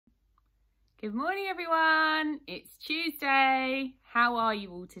Good morning everyone, it's Tuesday. How are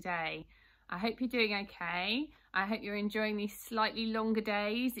you all today? I hope you're doing okay. I hope you're enjoying these slightly longer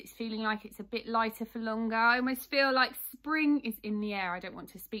days. It's feeling like it's a bit lighter for longer. I almost feel like spring is in the air. I don't want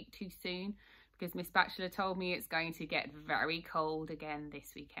to speak too soon because Miss Batchelor told me it's going to get very cold again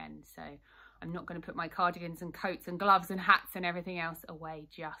this weekend. So I'm not going to put my cardigans and coats and gloves and hats and everything else away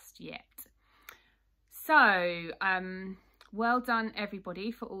just yet. So, well done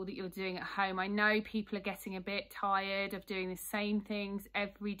everybody for all that you're doing at home. I know people are getting a bit tired of doing the same things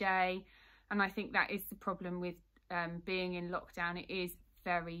every day, and I think that is the problem with being in lockdown. It is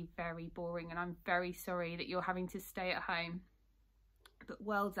very, very boring, and I'm very sorry that you're having to stay at home. But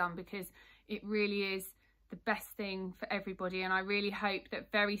well done, because it really is the best thing for everybody, and I really hope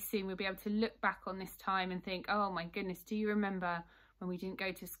that very soon we'll be able to look back on this time and think, oh my goodness, do you remember when we didn't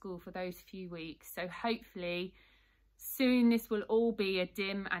go to school for those few weeks? So hopefully soon this will all be a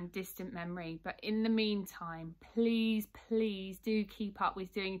dim and distant memory, but in the meantime, please do keep up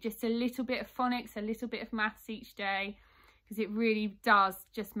with doing just a little bit of phonics, a little bit of maths each day, because it really does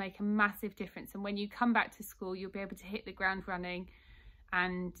just make a massive difference. And when you come back to school, you'll be able to hit the ground running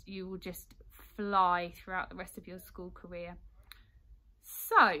and you will just fly throughout the rest of your school career.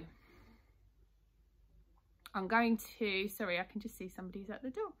 So I'm going to, sorry, I can just see somebody's at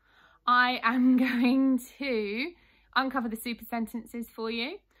the door. I am going to uncover the super sentences for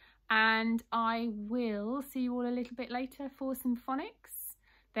you, and I will see you all a little bit later for some phonics.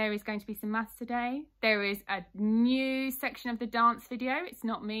 There is going to be some maths today. There is a new section of the dance video. It's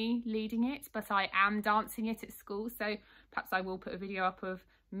not me leading it, but I am dancing it at school, so perhaps I will put a video up of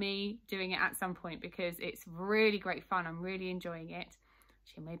me doing it at some point because it's really great fun. I'm really enjoying it.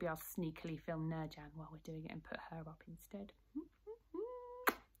 Actually, maybe I'll sneakily film Nurjan while we're doing it and put her up instead.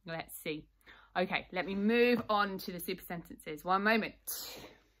 Let's see. Okay, let me move on to the super sentences. One moment.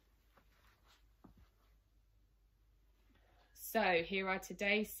 So here are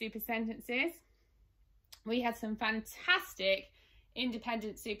today's super sentences. We had some fantastic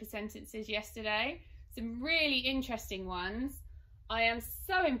independent super sentences yesterday. Some really interesting ones. I am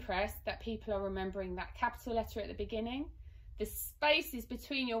so impressed that people are remembering that capital letter at the beginning. The spaces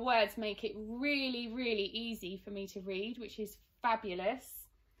between your words make it really, really easy for me to read, which is fabulous.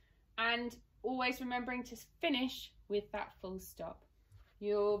 And always remembering to finish with that full stop.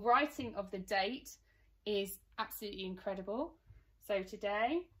 Your writing of the date is absolutely incredible. So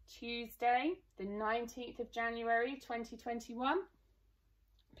today, Tuesday, the 19th of January 2021,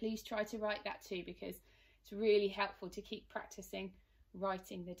 please try to write that too, because it's really helpful to keep practicing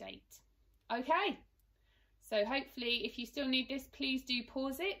writing the date. Okay, so hopefully if you still need this, please do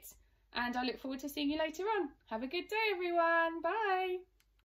pause it, and I look forward to seeing you later on. Have a good day everyone, bye.